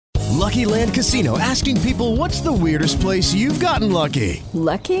Lucky Land Casino, asking people, what's the weirdest place you've gotten lucky?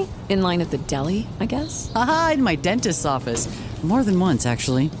 Lucky? In line at the deli, I guess? Aha, in my dentist's office. More than once,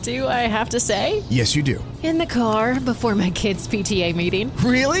 actually. Do I have to say? Yes, you do. In the car before my kids' PTA meeting.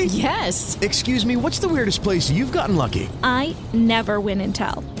 Really? Yes. Excuse me, what's the weirdest place you've gotten lucky? I never win and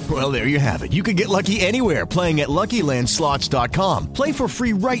tell. Well, there you have it. You can get lucky anywhere, playing at LuckyLandSlots.com. Play for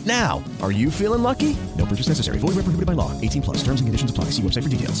free right now. Are you feeling lucky? No purchase necessary. Void where prohibited by law. 18 plus. Terms and conditions apply. See website for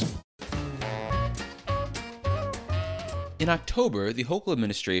details. In October, the Hochul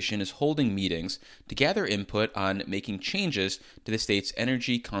administration is holding meetings to gather input on making changes to the state's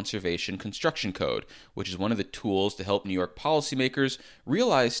Energy Conservation Construction Code, which is one of the tools to help New York policymakers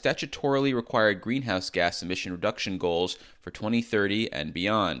realize statutorily required greenhouse gas emission reduction goals for 2030 and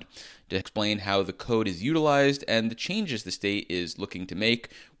beyond. To explain how the code is utilized and the changes the state is looking to make,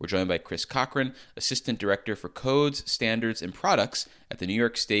 we're joined by Chris Cochran, Assistant Director for Codes, Standards, and Products at the New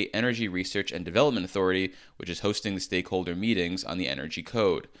York State Energy Research and Development Authority, which is hosting the stakeholder meetings on the Energy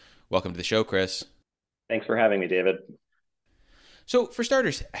Code. Welcome to the show, Chris. Thanks for having me, David. So, for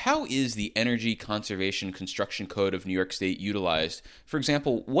starters, how is the Energy Conservation Construction Code of New York State utilized? For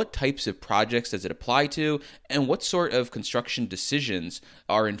example, what types of projects does it apply to, and what sort of construction decisions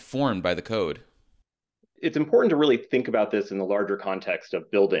are informed by the code? It's important to really think about this in the larger context of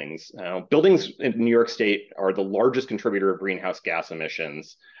buildings. Buildings in New York State are the largest contributor of greenhouse gas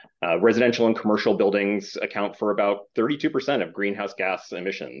emissions. Residential and commercial buildings account for about 32% of greenhouse gas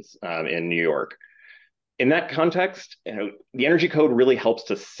emissions in New York. In that context, the Energy Code really helps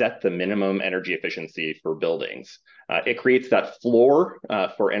to set the minimum energy efficiency for buildings. It creates that floor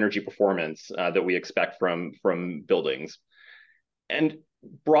for energy performance that we expect from buildings. And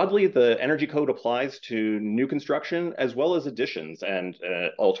broadly, the Energy Code applies to new construction as well as additions and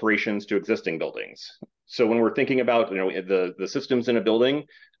alterations to existing buildings. So when we're thinking about the systems in a building,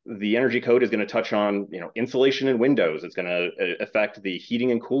 the Energy Code is going to touch on insulation and windows. It's going to affect the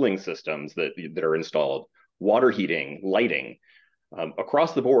heating and cooling systems that are installed, water heating, lighting.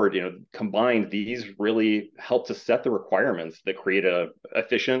 Across the board, combined, these really help to set the requirements that create a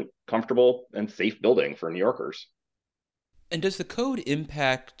efficient, comfortable, and safe building for New Yorkers. And does the code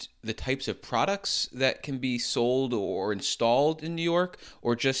impact the types of products that can be sold or installed in New York,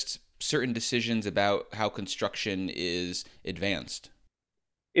 or just certain decisions about how construction is advanced?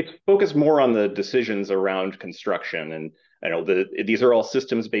 It's focused more on the decisions around construction, and these are all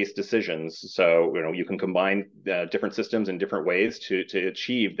systems-based decisions. So you can combine different systems in different ways to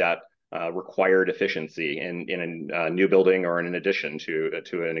achieve that required efficiency in a new building or in an addition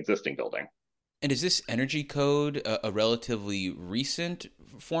to an existing building. And is this Energy Code a relatively recent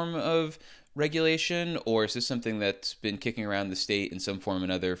form of regulation, or is this something that's been kicking around the state in some form or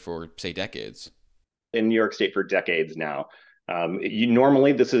another for, say, decades? In New York State for decades now.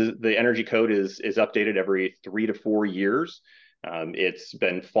 Normally, the Energy Code is updated every 3 to 4 years. It's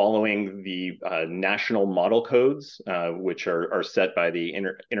been following the national model codes, which are set by the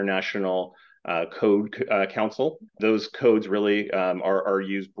International Code Council. Those codes really are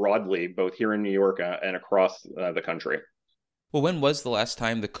used broadly, both here in New York and across the country. Well, when was the last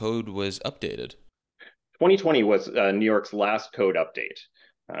time the code was updated? 2020 was New York's last code update.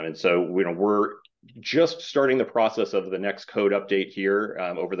 And so we're just starting the process of the next code update here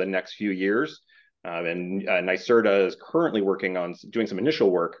over the next few years. And NYSERDA is currently working on doing some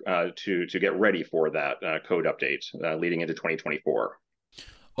initial work to get ready for that code update leading into 2024.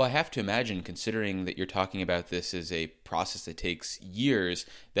 Well, I have to imagine, considering that you're talking about this as a process that takes years,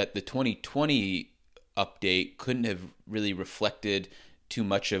 that the 2020 update couldn't have really reflected too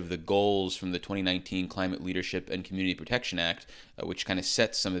much of the goals from the 2019 Climate Leadership and Community Protection Act, which kind of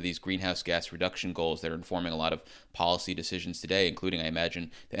sets some of these greenhouse gas reduction goals that are informing a lot of policy decisions today, including, I imagine,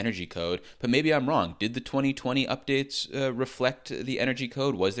 the Energy Code. But maybe I'm wrong. Did the 2020 updates reflect the Energy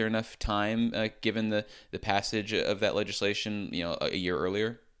Code? Was there enough time, given the passage of that legislation, a year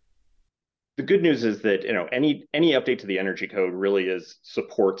earlier? The good news is that any update to the Energy Code really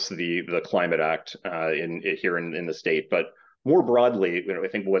supports the Climate Act here in the state, but more broadly, I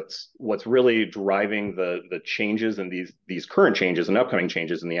think what's really driving the changes and these current changes and upcoming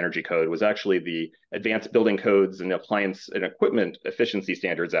changes in the Energy Code was actually the Advanced Building Codes and Appliance and Equipment Efficiency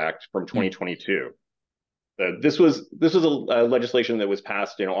Standards Act from 2022. This was a legislation that was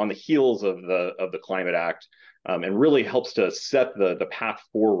passed on the heels of the Climate Act, and really helps to set the path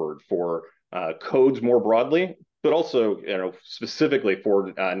forward for codes more broadly, but also specifically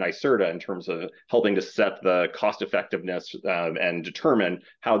for NYSERDA in terms of helping to set the cost effectiveness and determine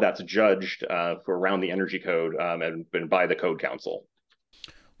how that's judged for around the Energy Code and by the Code Council.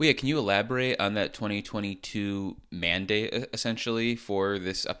 Well, yeah, can you elaborate on that 2022 mandate essentially for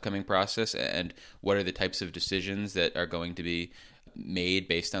this upcoming process, and what are the types of decisions that are going to be made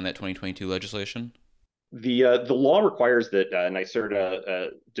based on that 2022 legislation? The law requires that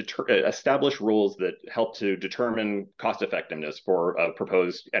NYSERDA establish rules that help to determine cost effectiveness for a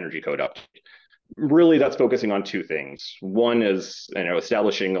proposed energy code update. Really, that's focusing on two things. One is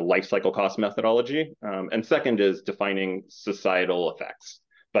establishing a life cycle cost methodology, and second is defining societal effects.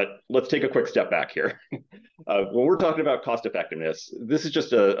 But let's take a quick step back here. When we're talking about cost effectiveness, this is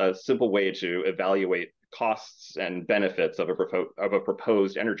just a simple way to evaluate costs and benefits of a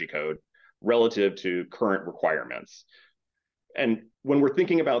proposed energy code relative to current requirements. And when we're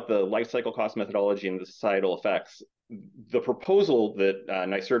thinking about the life cycle cost methodology and the societal effects, the proposal that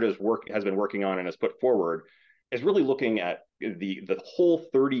NYSERDA has been working on and has put forward is really looking at the whole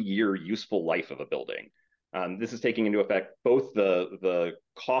 30-year useful life of a building. This is taking into effect both the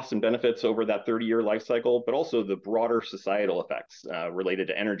costs and benefits over that 30-year life cycle, but also the broader societal effects related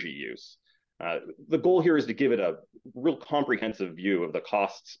to energy use. The goal here is to give it a real comprehensive view of the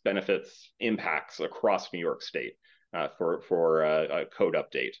costs, benefits, impacts across New York State for a code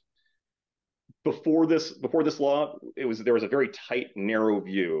update. Before this law, there was a very tight, narrow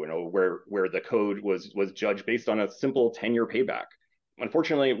view, where the code was judged based on a simple 10-year payback.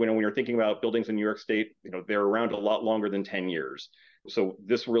 Unfortunately, when you're thinking about buildings in New York State, they're around a lot longer than 10 years. So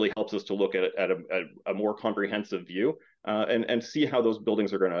this really helps us to look at a more comprehensive view and see how those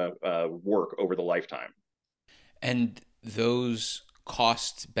buildings are going to work over the lifetime. And those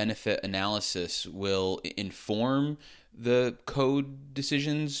cost benefit analysis will inform the code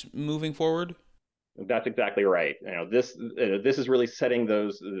decisions moving forward? That's exactly right. This is really setting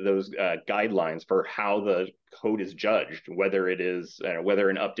those guidelines for how the code is judged, whether it is whether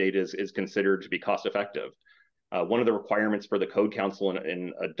an update is considered to be cost effective. One of the requirements for the Code Council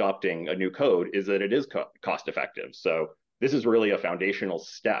in adopting a new code is that it is cost effective. So this is really a foundational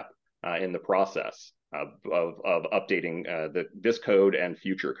step in the process of updating this code and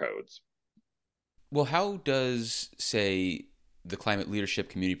future codes. Well, how does, say, the Climate Leadership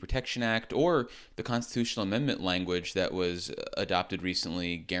Community Protection Act or the constitutional amendment language that was adopted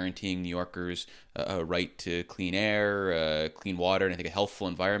recently guaranteeing New Yorkers a right to clean air, clean water, and I think a healthful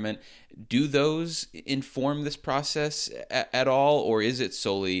environment, do those inform this process at all, or is it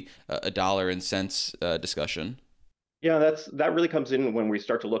solely a dollar and cents discussion? Yeah, that really comes in when we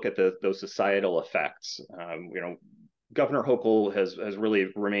start to look at those societal effects. Governor Hochul has really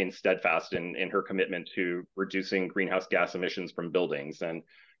remained steadfast in her commitment to reducing greenhouse gas emissions from buildings. And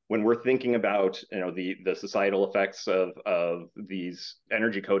when we're thinking about the societal effects of these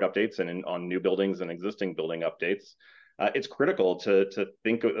energy code updates and on new buildings and existing building updates, it's critical to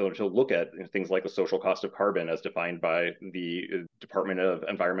look at things like the social cost of carbon as defined by the Department of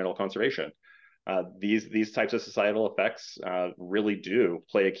Environmental Conservation. These types of societal effects really do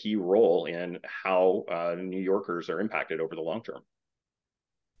play a key role in how New Yorkers are impacted over the long term.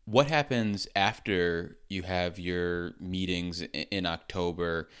 What happens after you have your meetings in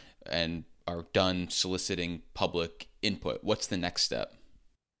October and are done soliciting public input? What's the next step?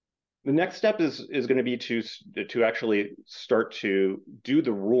 The next step is going to be to actually start to do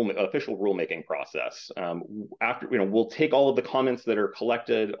the official rulemaking process. After we'll take all of the comments that are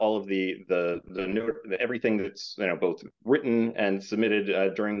collected, all of the everything that's both written and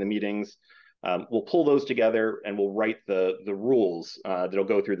submitted during the meetings. We'll pull those together and we'll write the rules that'll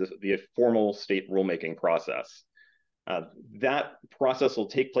go through the formal state rulemaking process. That process will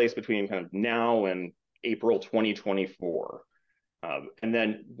take place between kind of now and April 2024. And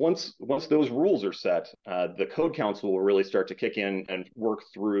then once those rules are set, the Code Council will really start to kick in and work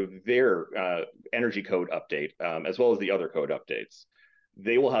through their energy code update, as well as the other code updates.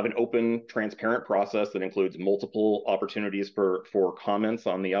 They will have an open, transparent process that includes multiple opportunities for comments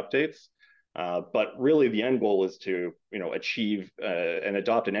on the updates. But really, the end goal is to achieve and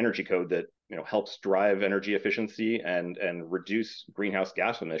adopt an energy code that helps drive energy efficiency and reduce greenhouse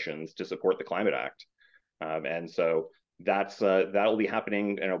gas emissions to support the Climate Act. And so that'll be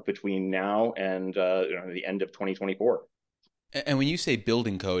happening between now and the end of 2024. And when you say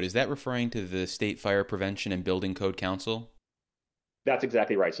building code, is that referring to the State Fire Prevention and Building Code Council? That's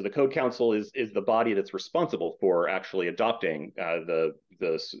exactly right. So the Code Council is the body that's responsible for actually adopting the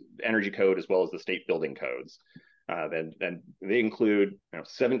energy code as well as the state building codes. And they include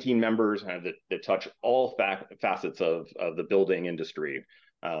 17 members that touch all facets of the building industry.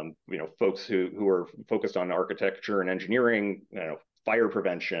 Folks who are focused on architecture and engineering, fire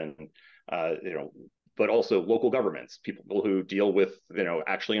prevention, but also local governments, people who deal with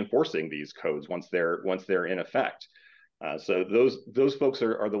actually enforcing these codes once they're in effect. So those folks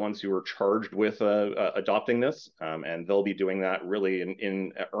are the ones who are charged with adopting this, and they'll be doing that really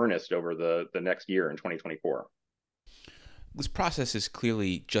in earnest over the next year in 2024. This process is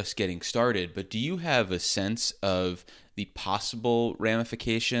clearly just getting started, but do you have a sense of the possible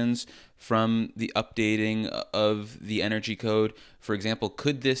ramifications from the updating of the energy code? For example,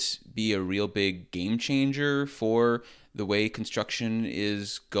 could this be a real big game changer for the way construction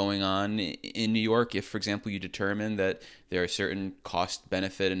is going on in New York? If, for example, you determine that there are certain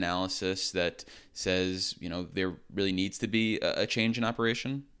cost-benefit analysis that says, there really needs to be a change in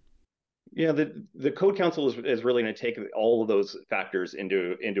operation? Yeah, the Code Council is really going to take all of those factors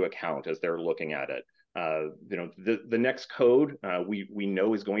into account as they're looking at it. The next code we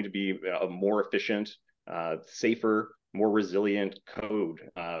know is going to be a more efficient, safer, more resilient code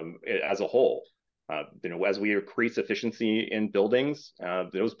as a whole. As we increase efficiency in buildings,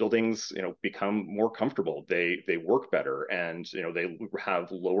 those buildings become more comfortable. They work better, and they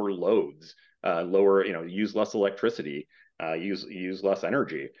have lower loads, use less electricity, use less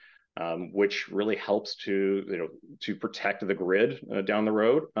energy. Which really helps to protect the grid down the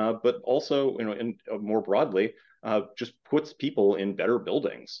road, but also more broadly just puts people in better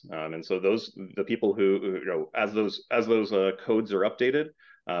buildings. And so the people who as those codes are updated,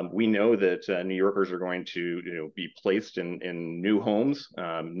 we know that New Yorkers are going to be placed in new homes,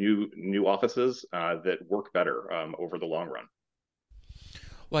 new offices that work better over the long run.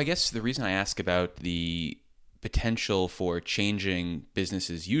 Well, I guess the reason I ask about the potential for changing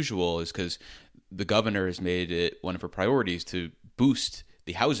business as usual is because the governor has made it one of her priorities to boost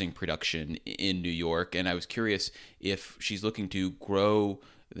the housing production in New York. And I was curious if she's looking to grow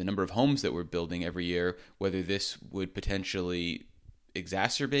the number of homes that we're building every year, whether this would potentially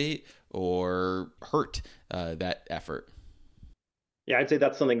exacerbate or hurt that effort. Yeah, I'd say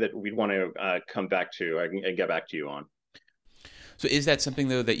that's something that we'd want to come back to and get back to you on. So is that something,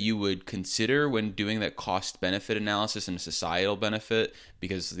 though, that you would consider when doing that cost-benefit analysis and societal benefit?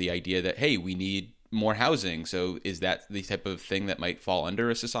 Because the idea that, hey, we need more housing, so is that the type of thing that might fall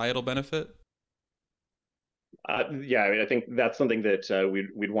under a societal benefit? Yeah, I think that's something that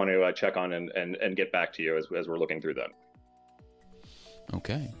we'd want to check on and get back to you as we're looking through that.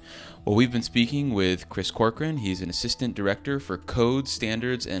 Okay. Well, we've been speaking with Chris Corcoran. He's an assistant director for Code,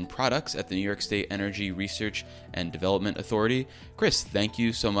 Standards, and Products at the New York State Energy Research and Development Authority. Chris, thank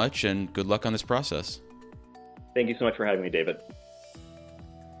you so much, and good luck on this process. Thank you so much for having me, David.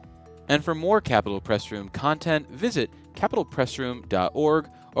 And for more Capitol Press Room content, visit capitolpressroom.org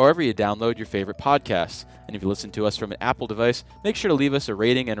or wherever you download your favorite podcasts. And if you listen to us from an Apple device, make sure to leave us a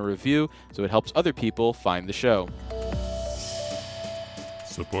rating and a review so it helps other people find the show.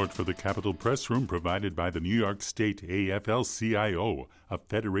 Support for the Capitol Press Room provided by the New York State AFL-CIO, a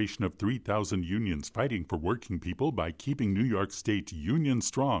federation of 3,000 unions fighting for working people by keeping New York State union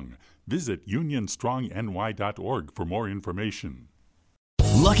strong. Visit unionstrongny.org for more information.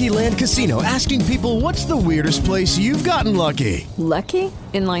 Lucky Land Casino, asking people, what's the weirdest place you've gotten lucky? Lucky?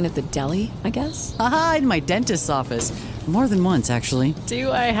 In line at the deli, I guess? Aha, in my dentist's office. More than once, actually.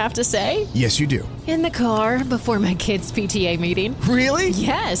 Do I have to say? Yes, you do. In the car before my kids' PTA meeting. Really?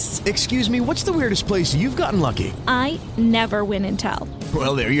 Yes. Excuse me, what's the weirdest place you've gotten lucky? I never win and tell.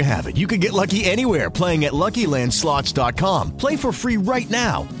 Well, there you have it. You can get lucky anywhere, playing at LuckyLandSlots.com. Play for free right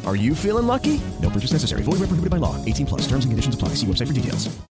now. Are you feeling lucky? No purchase necessary. Void where prohibited by law. 18+. Terms and conditions apply. See website for details.